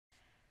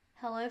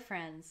Hello,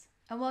 friends,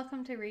 and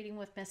welcome to Reading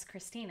with Miss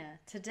Christina.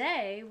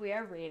 Today we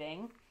are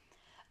reading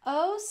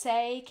Oh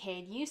Say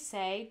Can You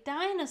Say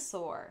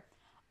Dinosaur?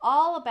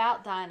 All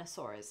About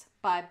Dinosaurs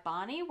by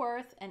Bonnie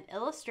Worth and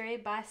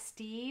illustrated by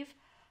Steve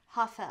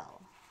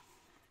Hoffel.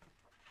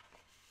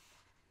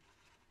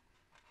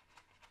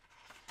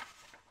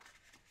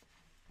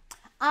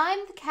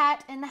 I'm the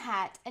cat in the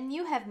hat, and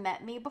you have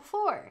met me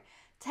before.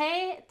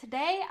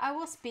 Today I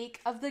will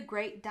speak of the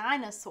great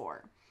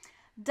dinosaur.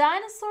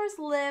 Dinosaurs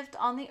lived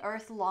on the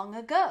earth long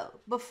ago,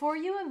 before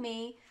you and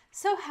me,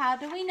 so how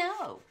do we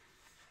know?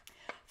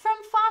 From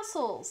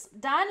fossils,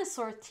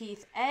 dinosaur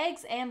teeth,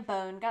 eggs, and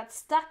bone got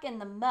stuck in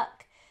the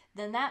muck.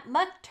 Then that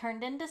muck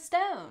turned into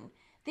stone.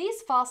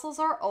 These fossils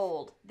are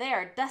old. They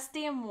are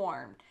dusty and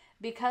worn,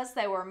 because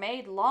they were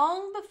made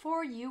long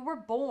before you were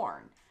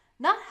born.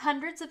 Not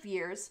hundreds of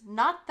years,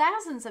 not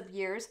thousands of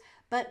years,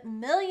 but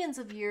millions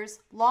of years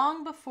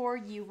long before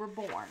you were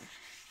born.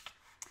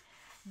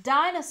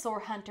 Dinosaur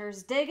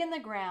hunters dig in the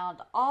ground.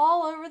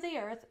 All over the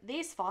earth,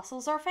 these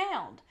fossils are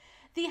found.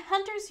 The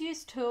hunters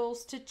use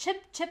tools to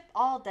chip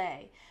all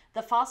day.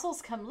 The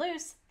fossils come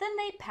loose, then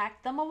they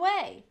pack them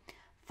away.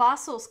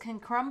 Fossils can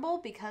crumble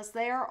because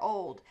they are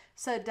old,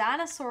 so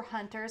dinosaur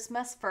hunters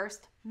must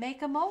first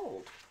make a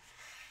mold.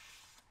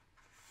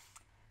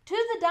 To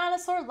the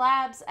dinosaur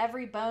labs,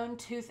 every bone,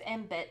 tooth,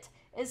 and bit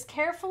is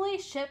carefully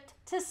shipped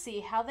to see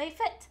how they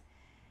fit.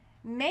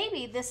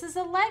 Maybe this is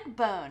a leg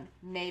bone,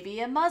 maybe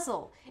a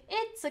muzzle.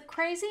 It's a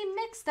crazy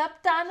mixed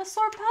up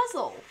dinosaur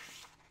puzzle.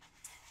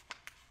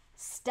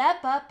 Step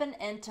up and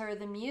enter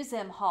the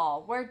museum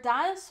hall where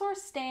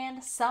dinosaurs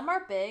stand. Some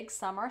are big,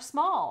 some are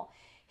small.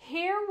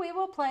 Here we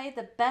will play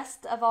the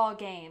best of all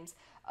games.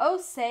 Oh,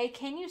 say,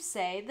 can you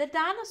say the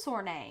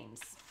dinosaur names?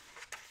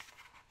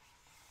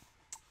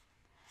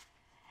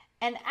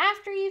 And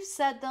after you've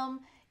said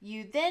them,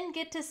 you then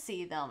get to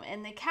see them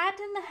in the Cat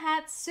in the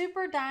Hat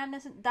Super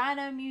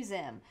Dino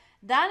Museum.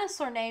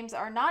 Dinosaur names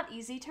are not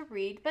easy to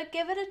read, but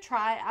give it a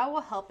try. I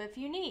will help if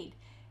you need.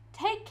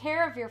 Take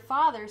care of your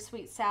father,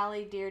 sweet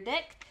Sally, dear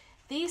Dick.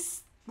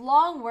 These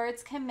long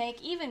words can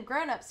make even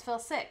grown-ups feel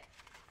sick.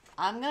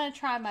 I'm going to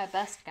try my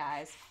best,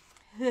 guys.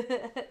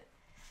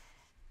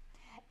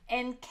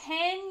 And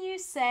can you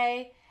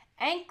say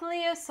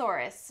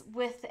Ankylosaurus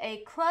with a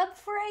club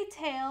for a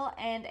tail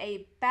and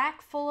a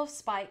back full of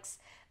spikes?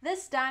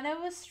 This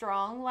dino was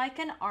strong like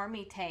an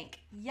army tank.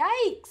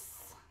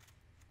 Yikes!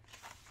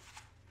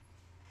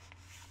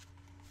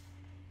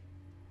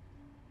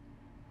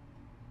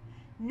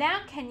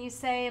 Now can you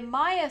say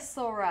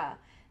Maiasaura?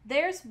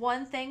 There's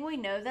one thing we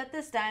know that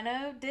this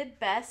dino did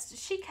best.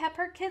 She kept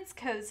her kids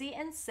cozy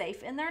and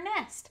safe in their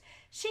nest.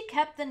 She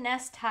kept the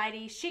nest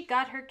tidy. She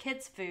got her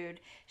kids food.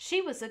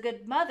 She was a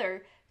good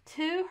mother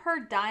to her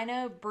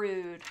dino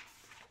brood.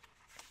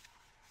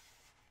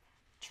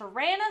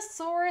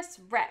 Tyrannosaurus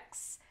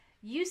Rex.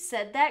 You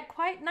said that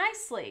quite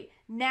nicely.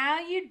 Now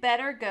you'd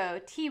better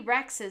go.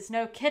 T-Rex is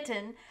no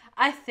kitten.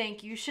 I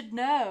think you should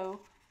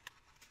know.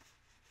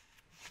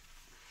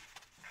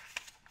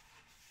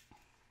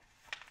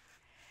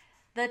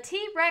 The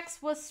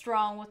T-Rex was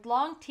strong with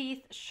long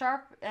teeth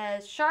sharp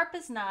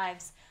as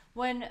knives.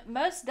 When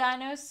most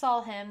dinos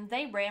saw him,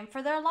 they ran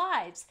for their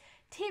lives.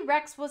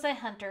 T-Rex was a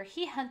hunter.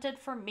 He hunted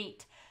for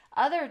meat.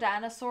 Other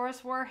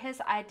dinosaurs were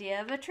his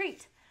idea of a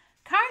treat.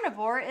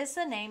 Carnivore is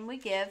the name we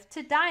give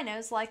to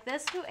dinos like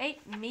this who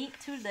ate meat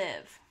to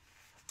live.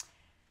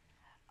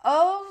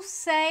 Oh,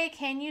 say,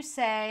 can you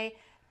say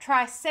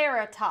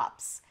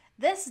Triceratops?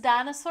 This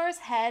dinosaur's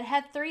head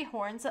had 3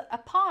 horns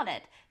upon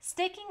it,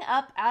 sticking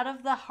up out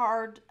of a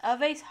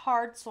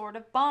hard sort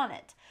of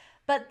bonnet.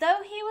 But though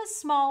he was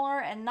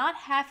smaller and not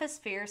half as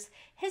fierce,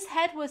 his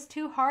head was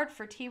too hard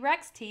for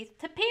T-Rex teeth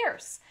to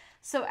pierce.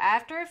 So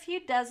after a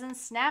few dozen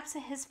snaps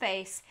at his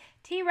face,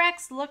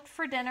 T-Rex looked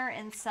for dinner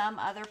in some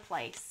other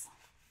place.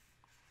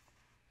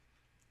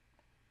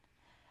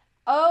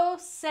 Oh,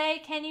 say,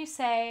 can you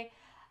say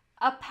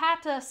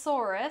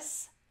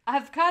Apatosaurus?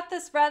 I've got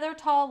this rather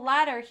tall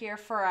ladder here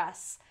for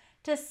us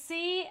to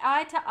see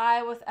eye to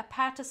eye with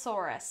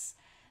Apatosaurus.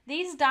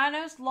 These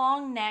dinos'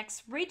 long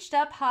necks reached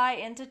up high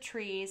into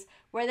trees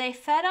where they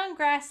fed on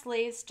grass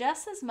leaves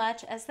just as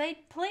much as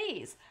they'd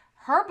please.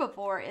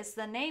 Herbivore is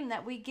the name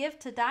that we give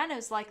to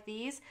dinos like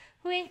these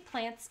who ate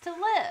plants to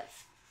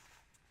live.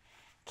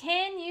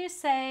 Can you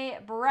say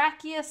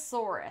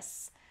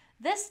Brachiosaurus?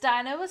 This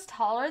dino was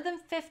taller than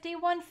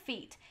 51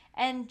 feet.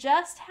 And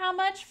just how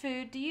much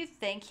food do you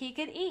think he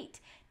could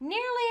eat?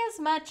 Nearly as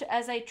much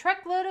as a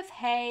truckload of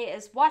hay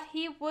is what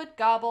he would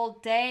gobble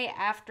day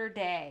after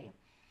day.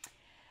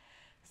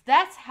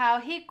 That's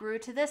how he grew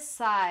to this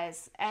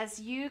size,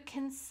 as you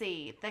can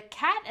see. The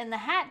cat in the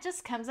hat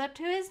just comes up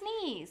to his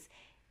knees.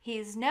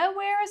 He's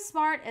nowhere as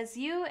smart as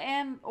you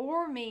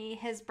or me.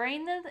 His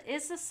brain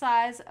is the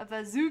size of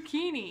a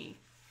zucchini.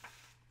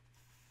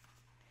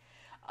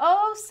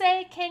 Oh,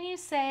 say, can you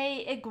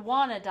say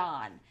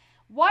Iguanodon?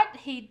 What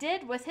he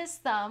did with his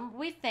thumb,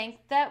 we think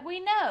that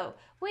we know.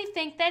 We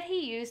think that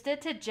he used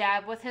it to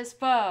jab with his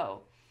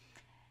foe.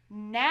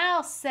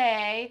 Now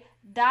say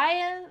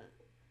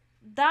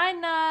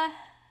Deinonychus.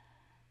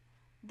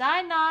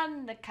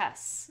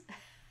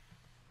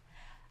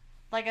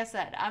 Like I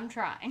said, I'm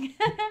trying.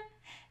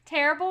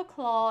 Terrible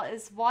claw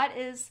is what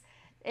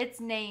its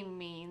name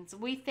means.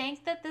 We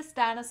think that this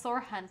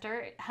dinosaur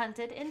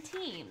hunted in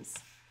teams.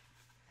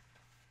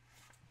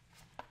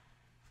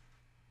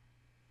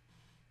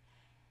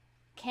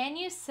 Can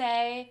you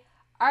say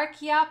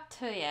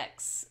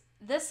Archaeopteryx?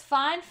 This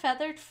fine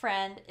feathered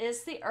friend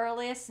is the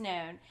earliest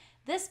known.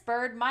 This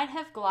bird might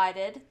have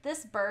glided,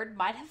 this bird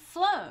might have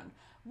flown.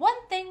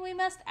 One thing we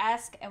must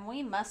ask, and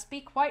we must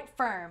be quite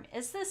firm,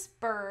 is this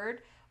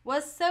bird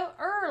was so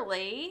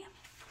early.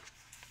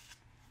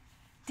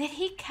 Did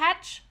he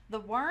catch the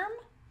worm?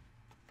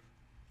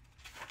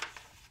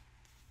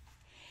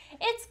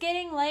 It's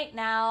getting late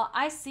now.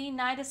 I see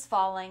night is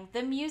falling.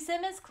 The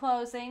museum is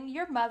closing.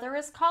 Your mother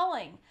is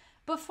calling.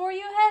 Before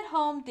you head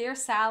home, dear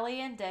Sally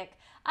and Dick,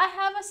 I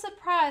have a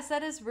surprise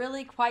that is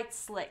really quite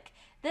slick.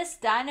 This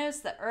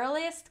dino's the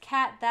earliest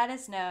cat that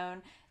is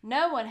known.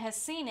 No one has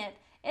seen it.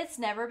 It's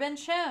never been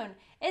shown.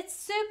 It's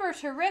super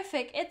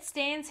terrific. It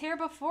stands here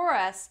before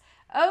us.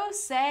 Oh,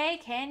 say,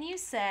 can you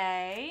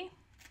say?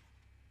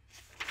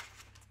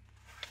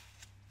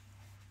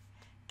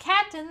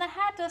 Cat in the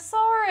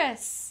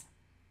Hatosaurus.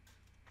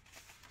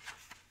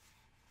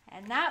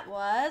 And that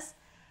was,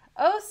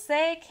 oh,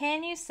 say,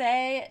 can you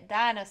say,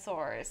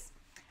 dinosaurs.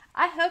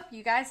 I hope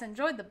you guys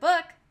enjoyed the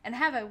book and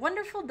have a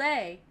wonderful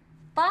day.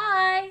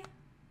 Bye!